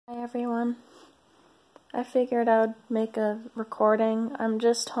Hi everyone. I figured I'd make a recording. I'm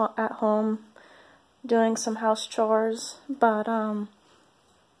just at home doing some house chores, but I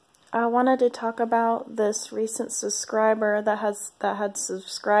wanted to talk about this recent subscriber that had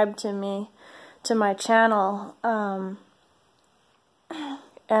subscribed to me, to my channel, and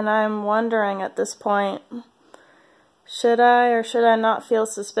I'm wondering at this point, should I or should I not feel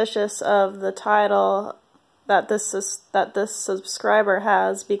suspicious of the title that this subscriber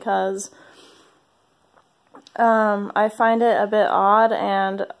has, because I find it a bit odd,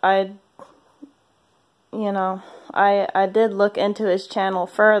 and I did look into his channel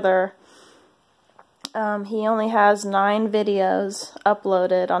further. He only has 9 videos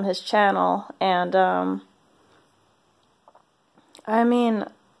uploaded on his channel, and I mean,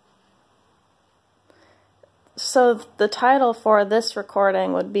 so the title for this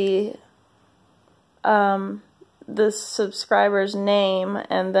recording would be this subscriber's name,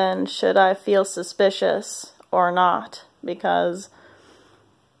 and then should I feel suspicious or not, because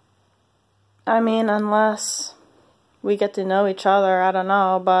I mean, unless we get to know each other, I don't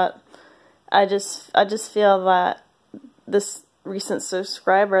know, but I just feel that this recent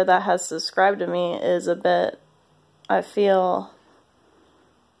subscriber that has subscribed to me is a bit, I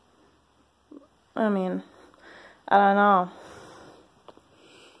mean, I don't know.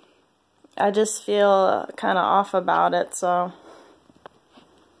 I just feel kind of off about it, so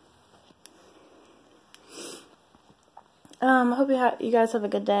I hope you guys have a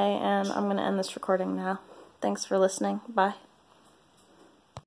good day, and I'm going to end this recording now. Thanks for listening. Bye.